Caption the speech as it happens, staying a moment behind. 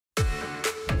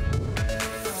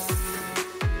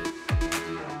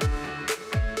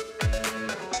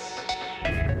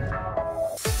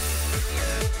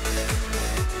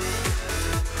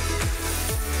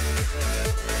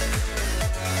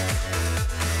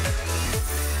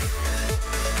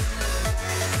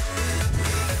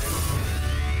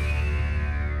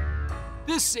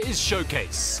This is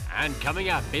Showcase, and coming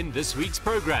up in this week's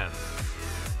program,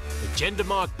 the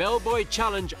Jendamark Bellbuoy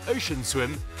Challenge Ocean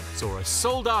Swim saw a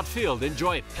sold-out field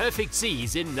enjoy perfect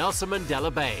seas in Nelson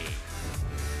Mandela Bay.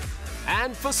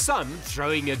 And for some,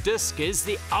 throwing a disc is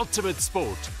the ultimate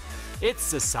sport. It's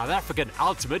the South African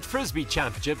Ultimate Frisbee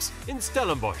Championships in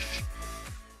Stellenbosch.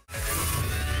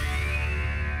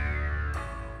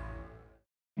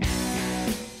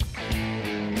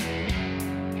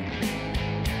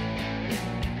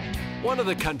 One of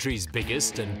the country's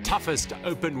biggest and toughest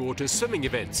open water swimming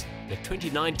events, the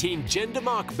 2019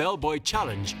 Jendamark Bellbuoy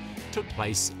Challenge, took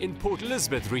place in Port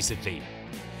Elizabeth recently.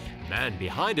 The man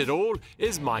behind it all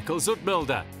is Michael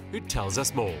Zoetmulder, who tells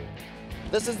us more.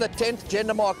 This is the 10th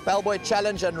Jendamark Bellbuoy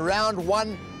Challenge and round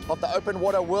one of the Open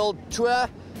Water World Tour,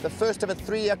 the first of a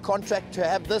 3-year contract to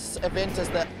have this event as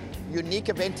the unique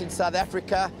event in South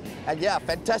Africa. And yeah,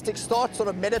 fantastic start, sort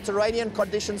of Mediterranean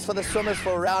conditions for the swimmers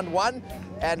for round one.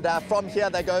 And from here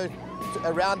they go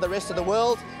around the rest of the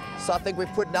world. So I think we've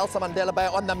put Nelson Mandela Bay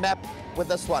on the map with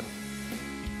this one.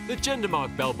 The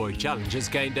Jendamark Bellbuoy Challenge has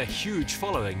gained a huge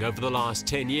following over the last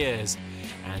 10 years.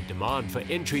 And demand for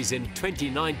entries in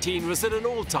 2019 was at an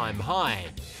all-time high.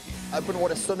 Open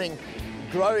water swimming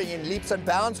growing in leaps and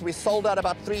bounds. We sold out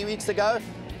about 3 weeks ago.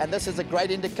 And this is a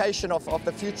great indication of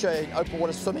the future in open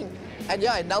water swimming. And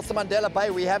yeah, in Nelson Mandela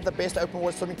Bay, we have the best open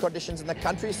water swimming conditions in the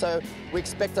country, so we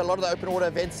expect a lot of the open water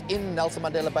events in Nelson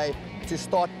Mandela Bay to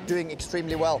start doing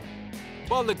extremely well.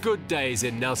 While the good days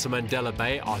in Nelson Mandela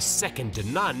Bay are second to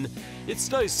none,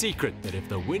 it's no secret that if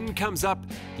the wind comes up,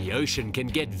 the ocean can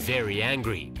get very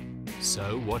angry.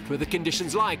 So what were the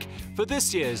conditions like for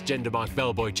this year's Jendamark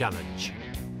Bellbuoy Challenge?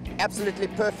 Absolutely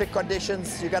perfect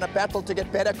conditions. You're going to battle to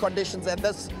get better conditions than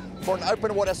this for an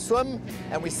open water swim,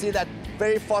 and we see that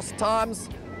very fast times,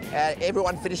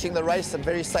 everyone finishing the race and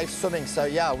very safe swimming. So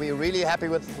yeah, we're really happy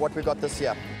with what we got this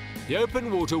year. The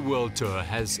Open Water World Tour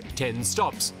has 10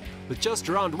 stops, with just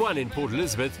round 1 in Port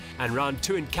Elizabeth and round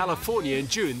 2 in California in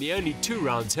June, the only 2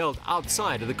 rounds held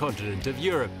outside of the continent of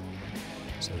Europe.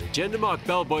 So the Jendamark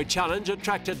Bellbuoy Challenge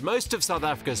attracted most of South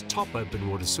Africa's top open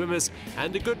water swimmers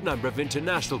and a good number of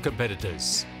international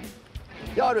competitors.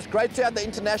 Yeah, it was great to have the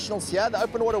internationals here. The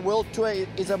Open Water World Tour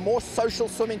is a more social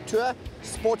swimming tour,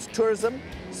 sports tourism.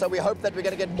 So we hope that we're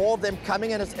going to get more of them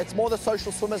coming, and it's more the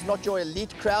social swimmers, not your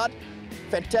elite crowd.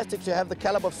 Fantastic to have the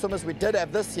caliber of swimmers we did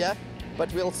have this year,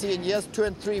 but we'll see in years 2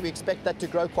 and 3, we expect that to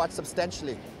grow quite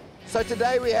substantially. So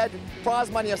today we had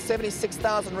prize money of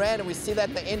 76,000 Rand, and we see that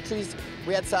in the entries.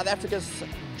 We had South Africa's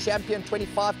champion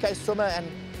 25k swimmer and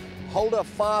holder of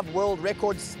 5 world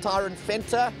records, Tyron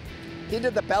Fenter. He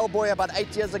did the Bellbuoy about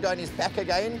 8 years ago and he's back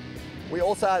again. We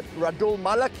also had Radul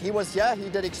Malik, he was here, he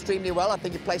did extremely well. I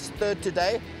think he placed 3rd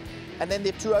today. And then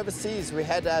the 2 overseas, we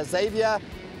had Xavier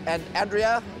and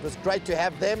Andrea. It was great to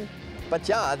have them. But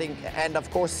yeah, I think, and of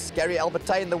course, Gary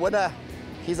Albertine, the winner.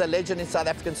 He's a legend in South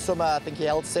African swimmer. I think he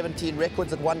held 17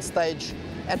 records at one stage.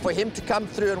 And for him to come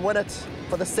through and win it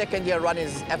for the 2nd year run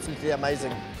is absolutely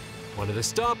amazing. One of the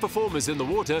star performers in the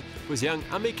water was young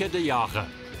Amika de Jager.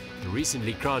 The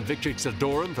recently crowned Victrix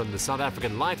Adorum from the South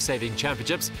African Life-Saving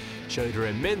Championships showed her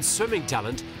immense swimming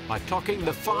talent by clocking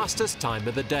the fastest time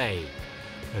of the day.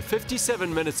 Her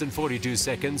 57 minutes and 42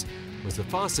 seconds was the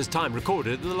fastest time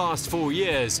recorded in the last 4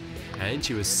 years, and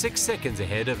she was 6 seconds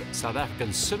ahead of South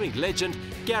African swimming legend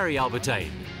Gary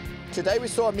Albertine. Today we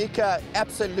saw Amika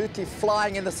absolutely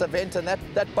flying in this event, and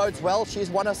that bodes well.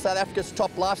 She's one of South Africa's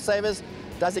top lifesavers,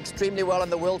 does extremely well on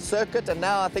the world circuit, and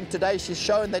now I think today she's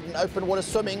shown that in open water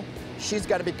swimming, she's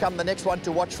going to become the next one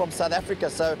to watch from South Africa.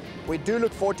 So we do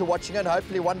look forward to watching her, and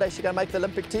hopefully one day she's going to make the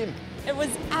Olympic team. It was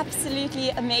absolutely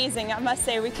amazing, I must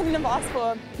say. We couldn't have asked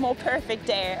for a more perfect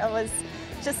day. It was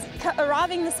just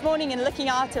arriving this morning and looking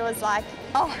out, it was like,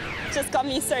 oh, just got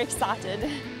me so excited.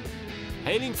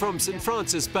 Hailing from St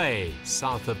Francis Bay,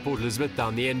 south of Port Elizabeth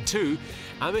down the N2,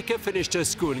 Amika finished her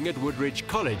schooling at Woodridge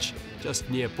College, just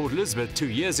near Port Elizabeth 2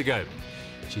 years ago.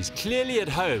 She's clearly at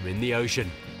home in the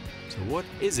ocean. So what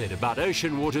is it about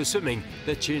ocean water swimming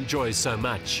that she enjoys so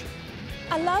much?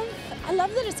 I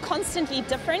love that it's constantly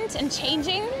different and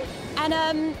changing,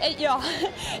 and it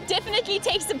definitely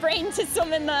takes the brain to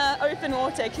swim in the open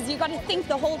water, because you've got to think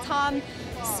the whole time,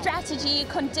 strategy,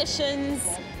 conditions,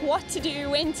 what to do,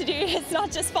 when to do. It's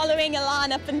not just following a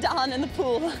line up and down in the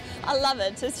pool. I love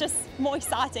it. It's just more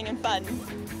exciting and fun.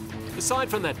 Aside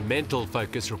from that mental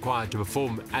focus required to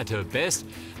perform at her best,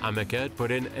 Amika had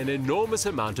put in an enormous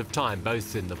amount of time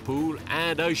both in the pool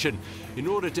and ocean in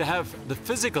order to have the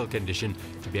physical condition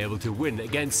to be able to win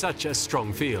against such a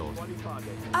strong field.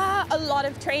 A lot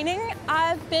of training.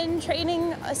 I've been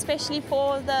training especially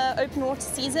for the open water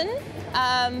season.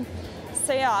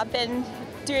 So yeah, I've been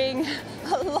doing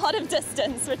a lot of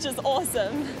distance, which is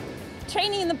awesome.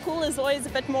 Training in the pool is always a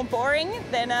bit more boring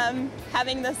than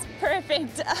having this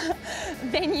perfect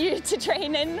venue to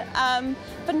train in.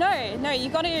 But no, you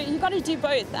got to do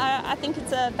both. I think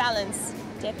it's a balance,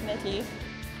 definitely.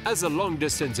 As a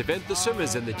long-distance event, the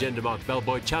swimmers in the Jendamark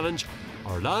Bellbuoy Challenge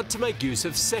are allowed to make use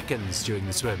of seconds during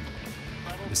the swim.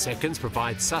 The seconds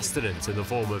provide sustenance in the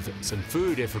form of some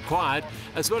food if required,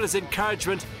 as well as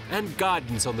encouragement and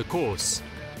guidance on the course.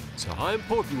 So how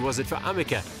important was it for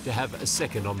Amika to have a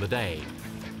second on the day?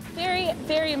 Very,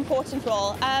 very important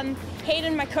role.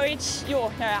 Hayden, my coach,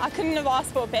 I couldn't have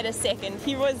asked for a better second.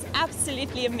 He was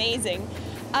absolutely amazing.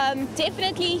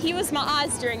 Definitely, he was my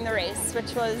eyes during the race,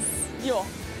 which was,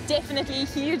 definitely a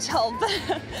huge help.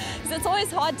 So it's always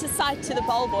hard to sight to the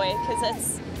Bellbuoy because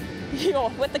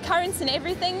it's, with the currents and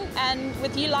everything, and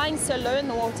with you lying so low in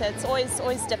the water, it's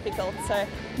always difficult. So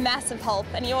massive help,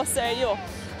 and he also,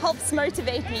 helps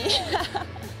motivate me.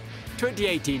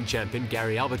 2018 champion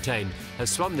Gary Albertine has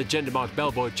swum the Jendamark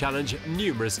Bellbuoy Challenge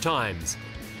numerous times.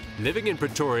 Living in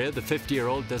Pretoria, the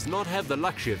 50-year-old does not have the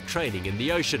luxury of training in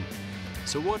the ocean.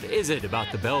 So what is it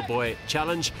about the Bellbuoy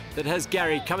Challenge that has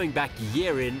Gary coming back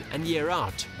year in and year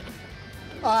out?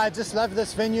 I just love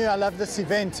this venue. I love this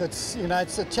event. It's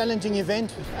a challenging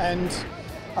event, and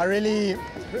I really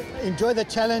enjoy the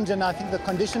challenge. And I think the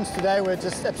conditions today were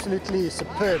just absolutely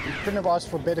superb. You couldn't have asked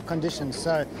for better conditions,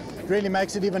 so it really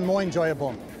makes it even more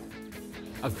enjoyable.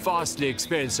 A vastly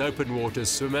experienced open water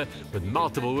swimmer with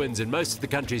multiple wins in most of the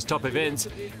country's top events,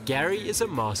 Gary is a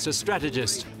master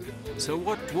strategist. So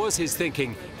what was his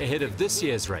thinking ahead of this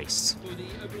year's race?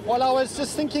 Well, I was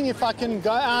just thinking if I can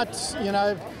go out,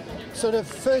 sort of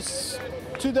first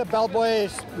to the Bellbuoy,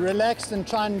 relaxed and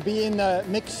try and be in the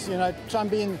mix, try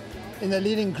and be in the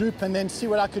leading group, and then see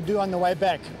what I could do on the way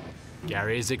back.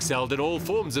 Gary has excelled in all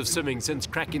forms of swimming since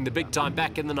cracking the big time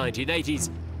back in the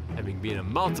 1980s. Having been a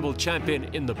multiple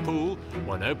champion in the pool,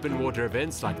 won open water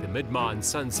events like the Midmar and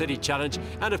Sun City Challenge,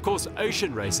 and of course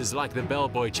ocean races like the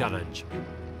Bellbuoy Challenge.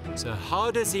 So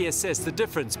how does he assess the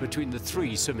difference between the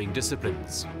three swimming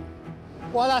disciplines?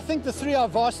 Well, I think the three are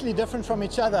vastly different from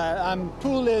each other.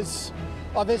 Pool is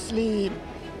obviously,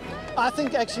 I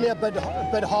think, actually a bit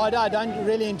harder. I don't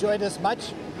really enjoy it as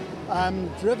much.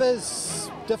 River's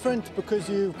different because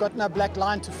you've got no black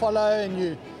line to follow, and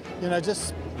you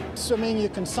just swimming, you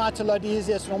can sight a lot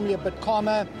easier. It's normally a bit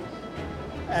calmer.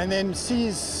 And then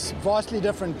sea's vastly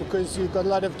different because you've got a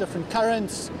lot of different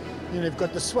currents. You've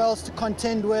got the swells to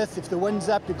contend with. If the wind's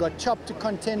up, you've got chop to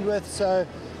contend with. So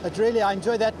I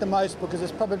enjoy that the most because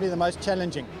it's probably the most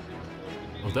challenging.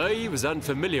 Although he was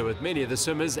unfamiliar with many of the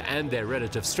swimmers and their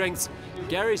relative strengths,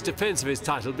 Gary's defence of his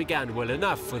title began well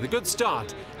enough with a good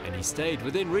start, and he stayed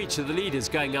within reach of the leaders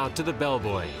going out to the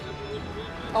Bellbuoy.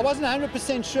 I wasn't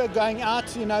 100% sure going out.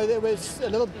 There was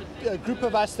a group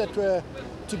of us that were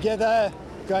together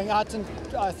going out, and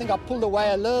I think I pulled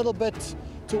away a little bit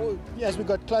as we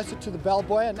got closer to the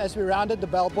Bellbuoy, and as we rounded the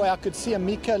Bellbuoy, I could see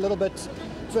Amika a little bit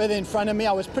further in front of me.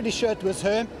 I was pretty sure it was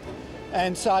her,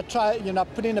 and so I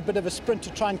put in a bit of a sprint to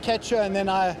try and catch her, and then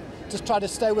I just tried to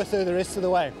stay with her the rest of the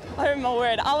way. Oh my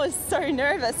word, I was so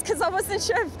nervous because I wasn't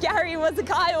sure if Gary was a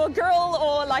guy or a girl,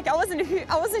 or I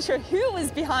wasn't sure who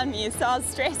was behind me, so I was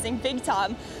stressing big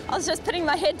time. I was just putting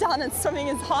my head down and swimming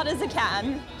as hard as I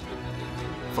can.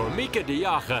 For Amika de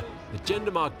Jager, the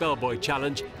Jendamark Bellbuoy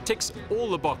Challenge ticks all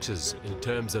the boxes in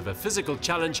terms of a physical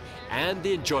challenge and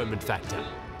the enjoyment factor.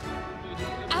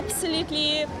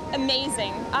 Absolutely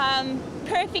amazing.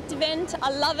 Perfect event. I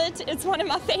love it. It's one of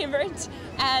my favorites,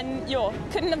 and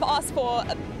couldn't have asked for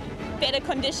better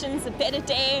conditions, a better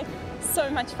day. So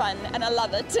much fun, and I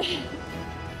love it.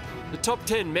 The top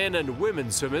 10 men and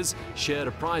women swimmers shared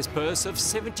a prize purse of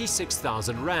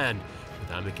 76,000 Rand, with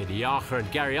Amika de Jager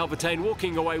and Gary Albertine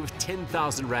walking away with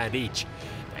 10,000 Rand each.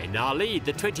 They now lead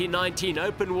the 2019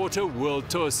 Open Water World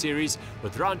Tour Series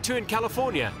with round 2 in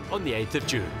California on the 8th of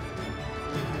June.